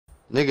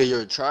Nigga,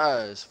 you're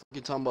trash. Fuck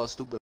you talking about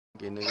stupid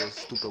nigga,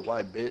 stupid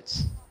white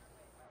bitch.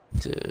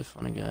 Dude,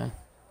 funny guy.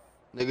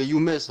 Nigga, you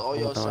missed all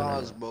your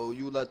shots, bro.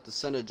 You let the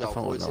center drop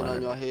 14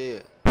 on your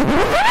head.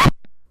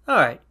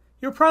 Alright,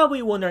 you're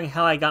probably wondering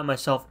how I got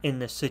myself in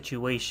this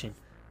situation.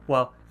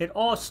 Well, it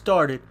all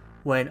started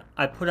when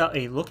I put out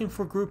a looking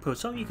for group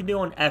post, something you can do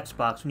on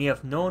Xbox when you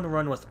have no one to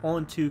run with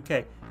on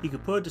 2K. You can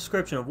put a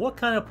description of what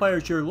kind of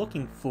players you're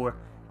looking for,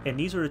 and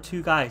these are the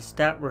two guys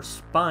that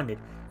responded.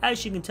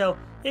 As you can tell,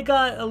 it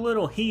got a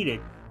little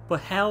heated,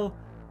 but how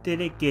did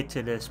it get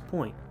to this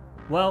point?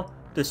 Well,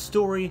 the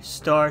story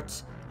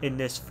starts in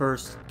this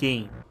first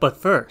game. But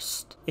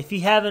first, if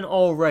you haven't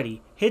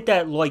already, hit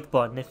that like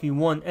button if you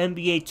want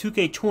NBA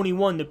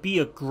 2K21 to be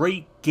a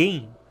great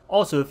game.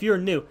 Also, if you're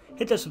new,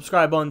 hit that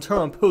subscribe button, turn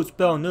on post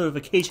bell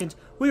notifications.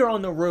 We are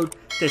on the road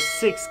to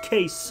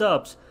 6K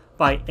subs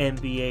by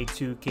NBA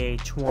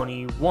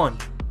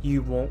 2K21.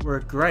 You won't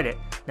regret it.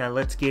 Now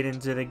let's get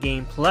into the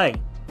gameplay.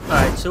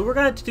 Alright, so we're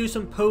going to have to do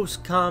some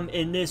post-com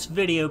in this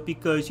video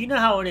because you know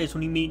how it is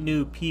when you meet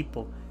new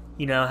people.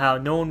 You know how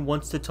no one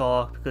wants to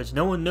talk because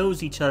no one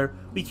knows each other.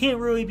 We can't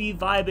really be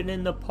vibing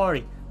in the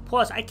party.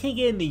 Plus, I can't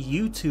get into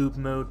YouTube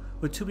mode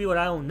with two people that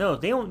I don't know.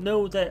 They don't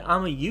know that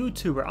I'm a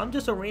YouTuber. I'm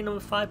just a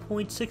random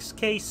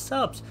 5.6K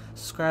subs.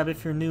 Subscribe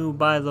if you're new,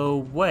 by the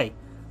way.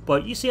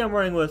 But you see I'm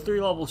running with a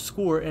 3-level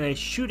score and a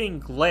shooting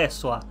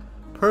glass lock.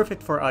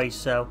 Perfect for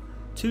ISO.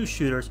 2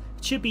 shooters.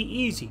 It should be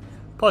easy.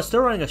 Plus,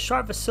 they're running a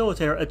sharp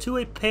facilitator, a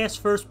 2-way pass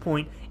first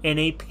point, and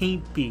a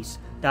paint beast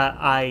that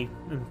I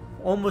am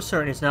almost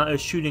certain is not a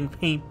shooting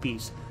paint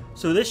beast.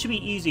 So this should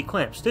be easy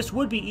clamps. This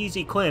would be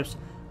easy clamps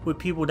with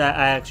people that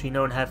I actually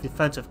know and have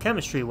defensive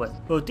chemistry with.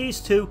 But with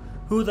these two,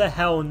 who the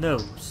hell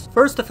knows?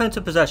 First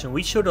defensive possession,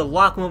 we showed a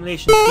LockEmUp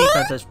Nation's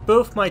defense as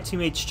both my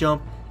teammates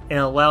jump and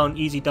allow an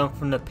easy dunk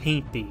from the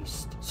paint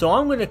beast. So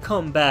I'm going to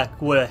come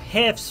back with a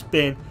half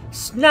spin,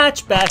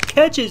 snatch back,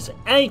 catch his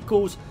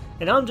ankles,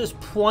 and I'm just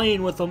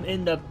playing with him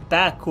in the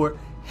backcourt.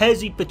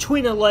 Hezzy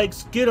between the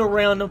legs, get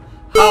around him,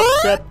 hop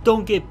step,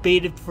 don't get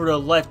baited for the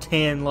left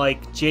hand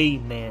like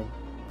J-Man.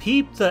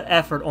 Peep the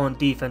effort on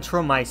defense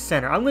from my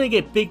center. I'm going to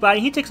get big body.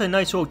 He takes a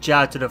nice little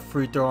jab to the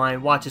free throw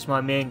line. Watches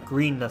my man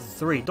green the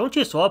 3. Don't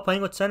you just love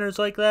playing with centers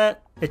like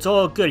that? It's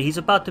all good. He's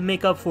about to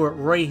make up for it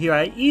right here.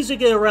 I easily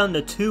get around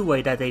the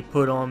 2-way that they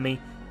put on me.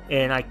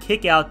 And I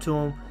kick out to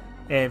him.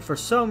 And for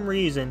some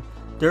reason,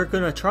 they're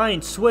going to try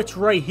and switch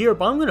right here.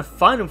 But I'm going to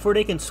find him before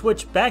they can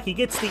switch back. He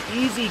gets the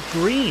easy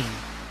green.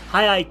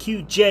 High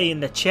IQ J in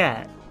the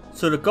chat.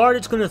 So the guard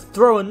is going to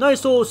throw a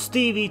nice little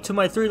Stevie to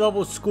my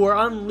 3-level score.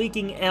 I'm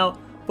leaking out,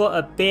 but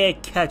a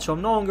bad catch. So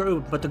I'm no longer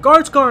open. But the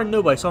guard's guarding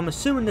nobody, so I'm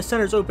assuming the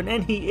center's open,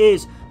 and he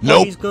is.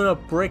 Nope. He's going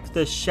to brick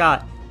the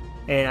shot.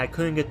 And I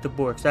couldn't get the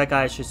board because that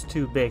guy's just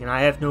too big. And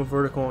I have no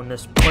vertical in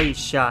this play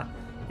shot.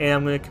 And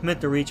I'm going to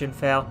commit the reach and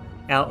foul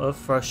out of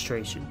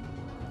frustration.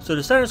 So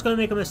the center's going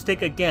to make a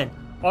mistake again.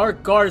 Our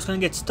guard is going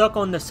to get stuck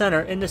on the center.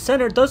 And the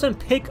center doesn't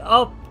pick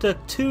up the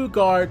 2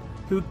 guard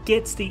who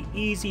gets the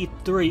easy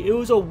 3. It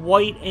was a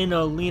white and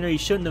a leaner. He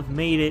shouldn't have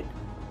made it.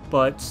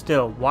 But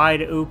still,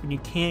 wide open. You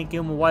can't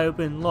give him a wide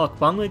open look.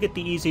 But I'm going to get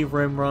the easy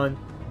rim run.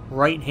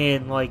 Right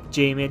hand like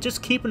J-Man.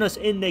 Just keeping us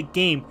in the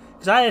game.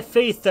 Because I have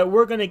faith that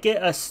we're going to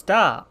get a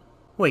stop.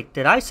 Wait,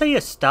 did I say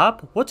a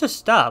stop? What's a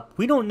stop?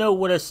 We don't know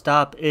what a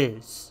stop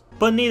is.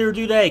 But neither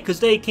do they. Because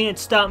they can't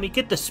stop me.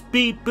 Get the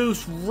speed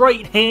boost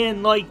right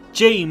hand like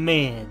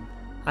J-Man.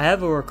 I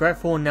have a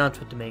regretful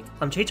announcement to make.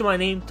 I'm changing my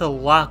name to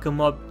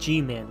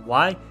LockEmUpJMan.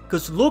 Why?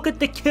 Because look at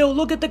the kill,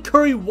 look at the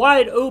Curry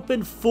wide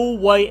open, full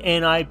white,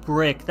 and I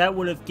brick. That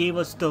would have gave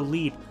us the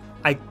lead.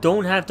 I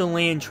don't have to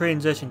land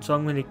transition, so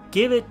I'm going to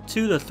give it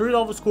to the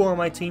 3-level scorer on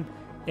my team,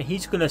 and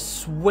he's going to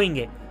swing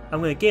it. I'm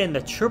going to get in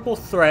the triple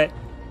threat,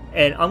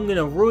 and I'm going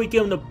to really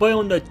give him the ball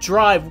on the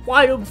drive,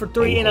 wide open for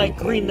 3, and I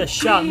green the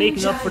shot,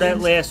 making up for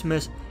that last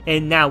miss,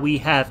 and now we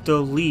have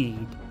the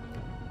lead.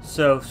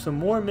 So, some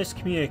more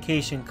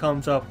miscommunication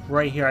comes up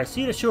right here. I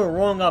see the shooter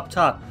wrong up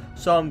top,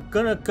 so I'm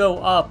going to go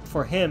up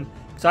for him,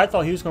 because I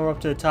thought he was going to run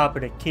up to the top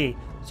of the key.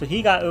 So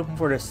he got open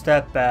for the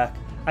step back.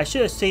 I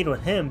should have stayed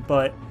with him,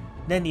 but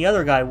then the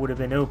other guy would have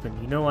been open,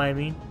 you know what I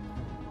mean?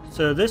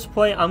 So this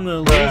play, I'm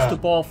going to lose the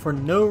ball for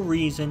no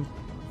reason,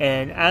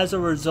 and as a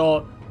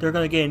result, they're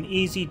going to get an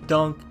easy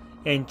dunk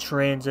and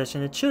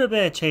transition. It should have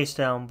been a chase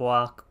down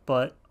block,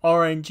 but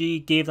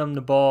RNG gave them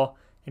the ball,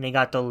 and they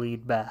got the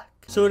lead back.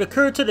 So it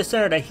occurred to the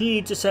center that he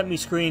needs to set me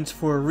screens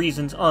for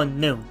reasons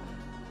unknown.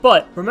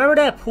 But remember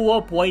that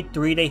pull-up white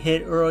 3 they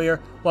hit earlier?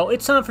 Well,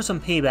 it's time for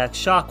some payback.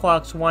 Shot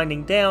clock's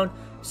winding down.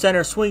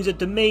 Center swings it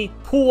to me.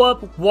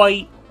 Pull-up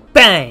white.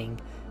 Bang!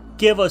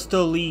 Give us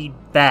the lead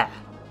back.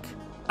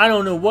 I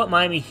don't know what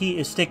Miami Heat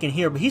is thinking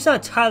here, but he's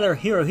not Tyler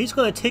Hero. He's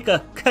going to take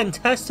a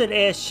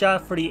contested-ass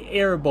shot for the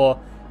air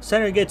ball.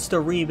 Center gets the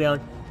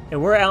rebound,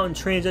 and we're out in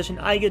transition.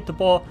 I get the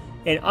ball.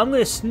 And I'm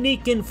going to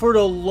sneak in for the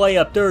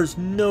layup. There's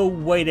no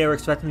way they were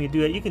expecting me to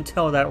do that. You can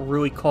tell that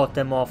really caught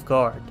them off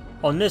guard.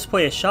 On this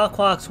play, the shot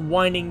clock's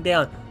winding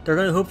down. They're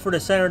going to hope for the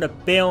center to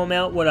bail him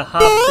out with a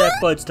hop step,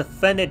 but it's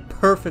defended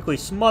perfectly.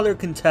 Smothered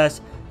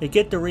contest. They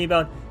get the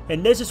rebound,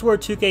 And this is where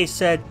 2K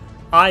said,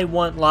 I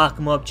want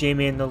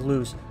LockEmUpJMan to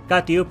lose.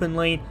 Got the open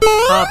lane,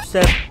 hop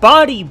step,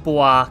 body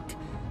block,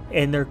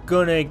 and they're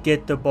gonna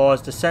get the ball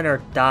as the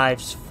center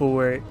dives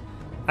for it.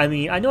 I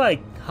mean, I know I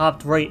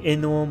hopped right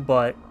into him,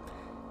 but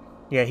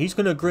yeah, he's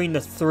gonna green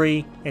the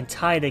 3 and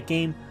tie the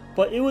game.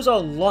 But it was a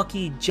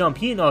lucky jump.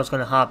 He didn't know I was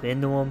gonna hop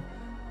into him.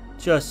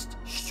 Just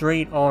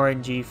straight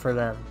RNG for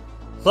them.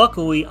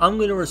 Luckily, I'm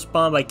gonna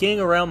respond by getting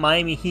around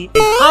Miami Heat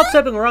and hop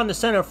stepping around the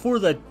center for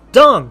the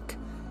dunk.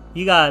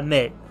 You gotta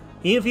admit,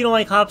 even if you don't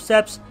like hop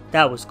steps,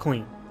 that was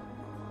clean.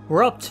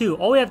 We're up 2.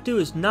 All we have to do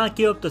is not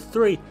give up the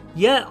 3.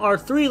 Yet our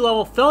 3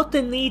 level felt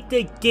the need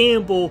to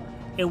gamble,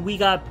 and we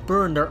got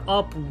burned. They're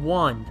up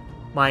 1.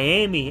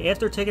 Miami,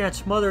 after taking that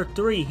smother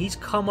 3, he's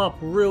come up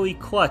really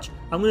clutch.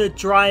 I'm going to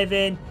drive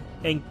in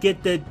and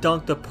get the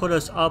dunk to put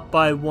us up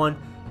by 1,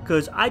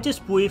 because I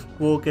just believe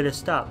we'll get a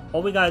stop.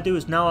 All we got to do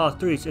is now out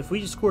 3s. If we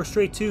just score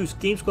straight 2s,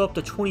 games go up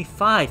to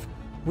 25.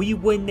 We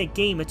win the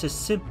game. It's as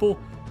simple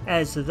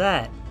as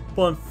that.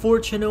 But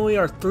unfortunately,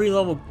 our 3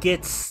 level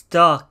gets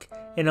stuck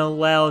and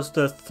allows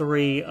the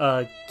 3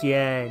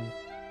 again.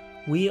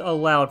 We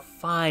allowed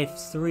 5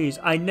 3s.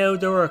 I know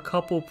there were a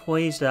couple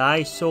plays that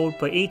I sold,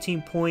 but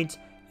 18 points,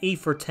 8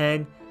 for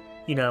 10.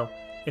 You know,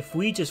 if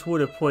we just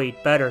would have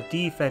played better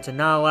defense and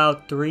not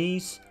allowed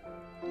 3s,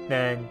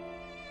 then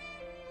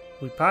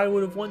we probably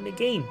would have won the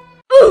game.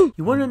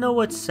 You want to know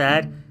what's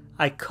sad?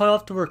 I cut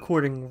off the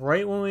recording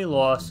right when we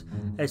lost.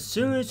 As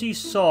soon as you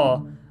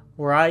saw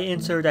where I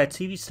inserted that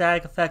TV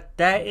static effect,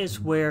 that is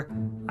where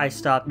I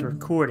stopped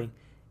recording.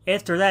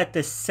 After that,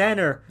 the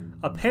center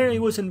apparently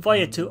was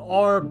invited to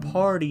our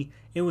party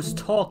and was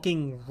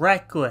talking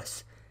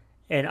reckless.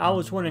 And I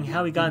was wondering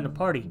how he got in the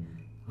party.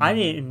 I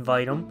didn't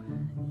invite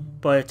him,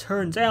 but it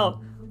turns out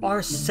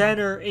our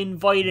center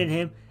invited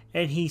him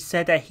and he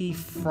said that he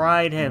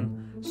fried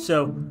him.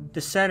 So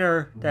the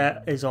center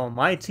that is on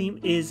my team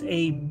is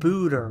a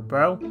booter,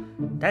 bro.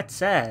 That's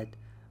sad.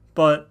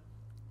 But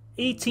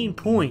 18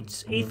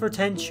 points, 8 for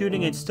 10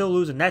 shooting and still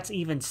losing. That's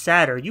even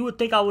sadder. You would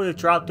think I would have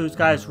dropped those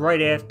guys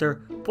right after,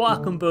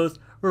 block them both,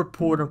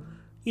 report them.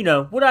 You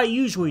know, what I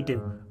usually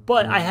do.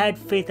 But I had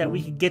faith that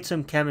we could get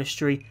some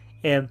chemistry,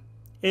 and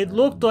it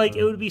looked like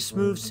it would be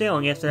smooth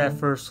sailing after that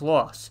first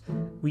loss.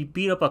 We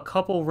beat up a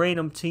couple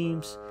random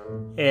teams,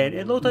 and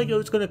it looked like it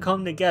was going to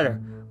come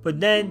together. But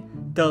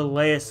then, the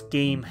last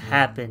game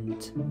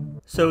happened.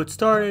 So it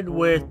started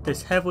with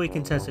this heavily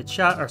contested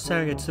shot. Our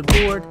center gets the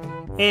board,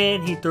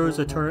 and he throws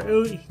a turn.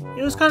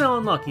 It was kind of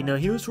unlucky, you know.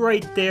 He was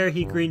right there.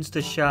 He greens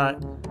the shot.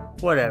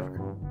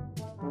 Whatever.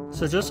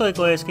 So just like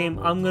last game,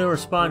 I'm going to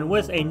respond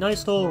with a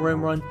nice little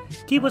rim run.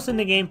 Keep us in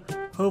the game.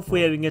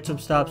 Hopefully I can get some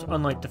stops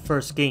unlike the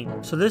first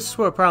game. So this is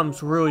where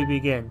problems really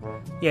begin.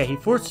 Yeah, he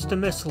forces to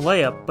miss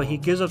layup, but he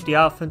gives up the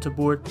offensive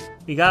board.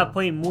 We got to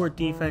play more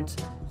defense.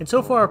 And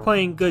so far we're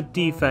playing good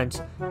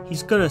defense.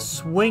 He's going to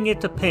swing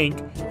it to Pink,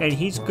 and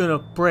he's going to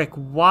brick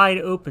wide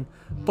open.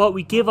 But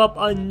we give up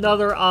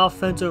another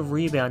offensive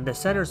rebound. The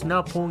center's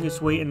not pulling his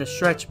weight, and the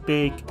stretch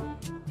big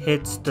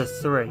hits the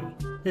 3.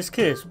 This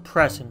kid is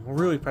pressing,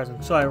 really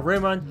pressing. So I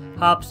rim run,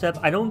 hop step,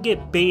 I don't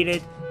get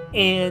baited,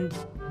 and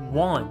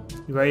 1.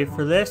 You ready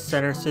for this?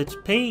 Center sits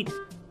paint,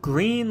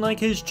 green like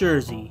his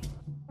jersey.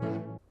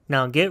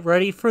 Now get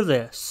ready for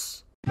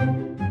this.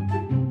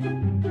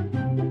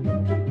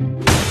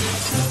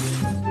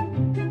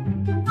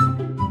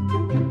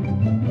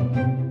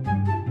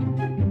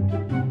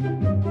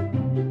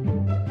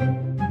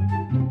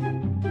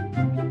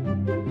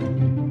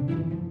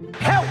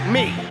 Help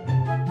me!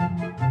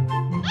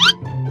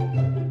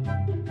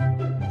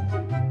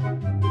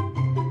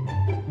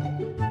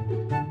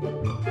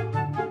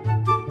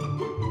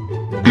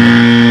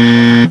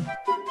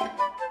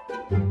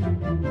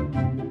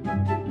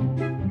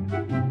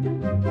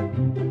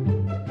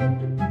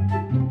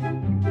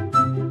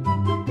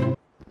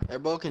 Hey,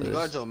 bro, can you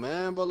guard your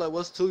man, bro? Like,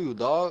 what's to you,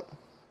 dog?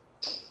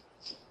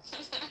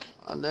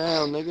 Ah,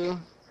 damn, nigga.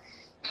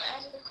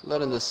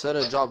 Letting the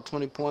setter drop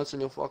 20 points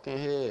in your fucking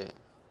head.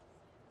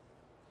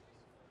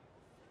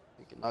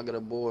 You cannot get a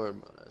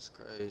board, bro. That's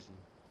crazy.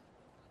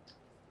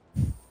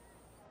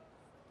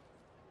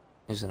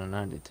 He's in a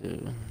 92. You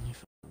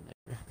fucking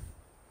nigger.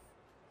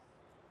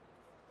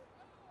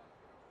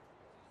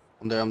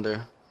 I'm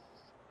there.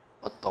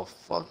 What the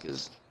fuck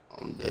is...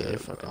 I'm Yeah, dead, you're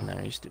bro. fucking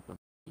there, you stupid.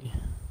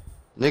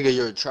 Nigga,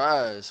 you're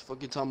trash.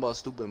 Fuck you talking about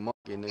stupid monkey,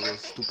 nigga.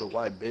 Stupid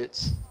white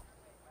bitch.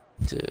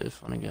 Dude,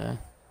 funny guy.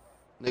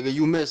 Nigga,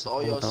 you missed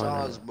all your Hold on,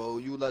 shots, bro.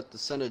 You let the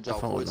center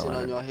drop Hold 14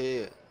 on on. your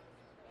head.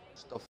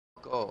 Shut the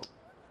fuck up.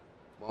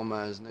 Bum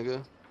ass,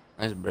 nigga.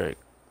 Nice break.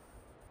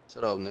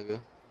 Shut up,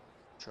 nigga.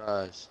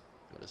 Trash.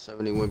 Got a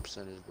 70 win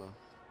percentage, bro.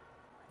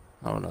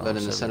 Oh no.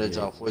 Letting the center 78.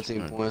 drop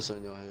 14 points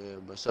on your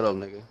head, bro. Shut up,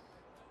 nigga.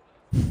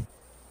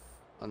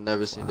 I've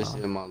never seen this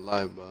shit in my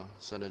life, bro.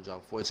 Center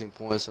drop 14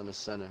 points on the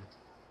center.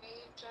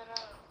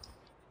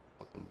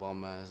 Fucking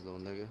bum ass little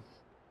nigga.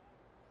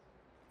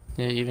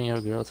 Yeah, even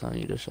your girl telling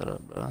you to shut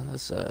up, bro.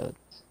 That's sad.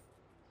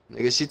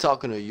 Nigga, she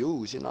talking to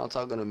you. She not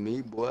talking to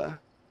me, boy.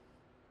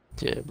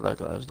 Yeah, Black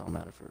Lives don't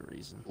matter for a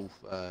reason. Oof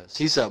ass.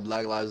 He said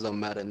black lives don't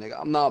matter, nigga.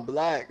 I'm not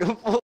black.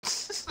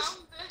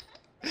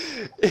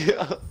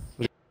 Yeah.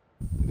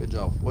 Nigga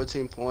drop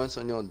 14 points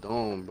on your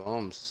dome, bro.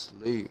 I'm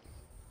asleep.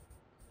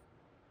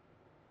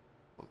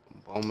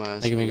 Bum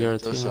ass Making me nigga. go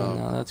Just too shot,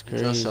 now. bro. That's You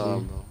just shot,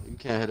 crazy. bro. You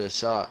can't hit a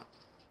shot.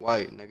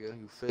 White, nigga.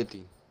 You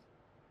 50.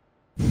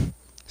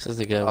 Says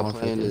the guy Stop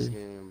playing this 150.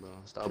 game, bro.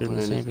 Stop Shooting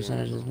the playing same this game,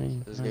 percentage bro. as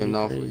me. This That'd game be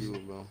not for crazy. you,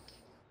 bro.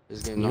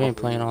 This game You not ain't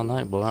for playing you, all bro.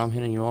 night, boy. I'm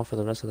hitting you off for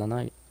the rest of the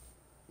night.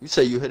 You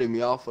say you hitting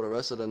me off for the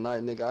rest of the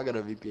night, nigga. I got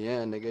a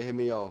VPN, nigga. Hit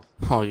me off.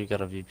 Oh, you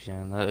got a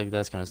VPN.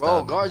 That's gonna Bro,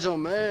 stop me. guard your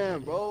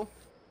man, bro.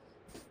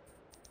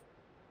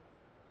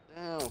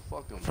 Damn,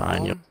 fucking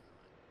Fine, yo. bum.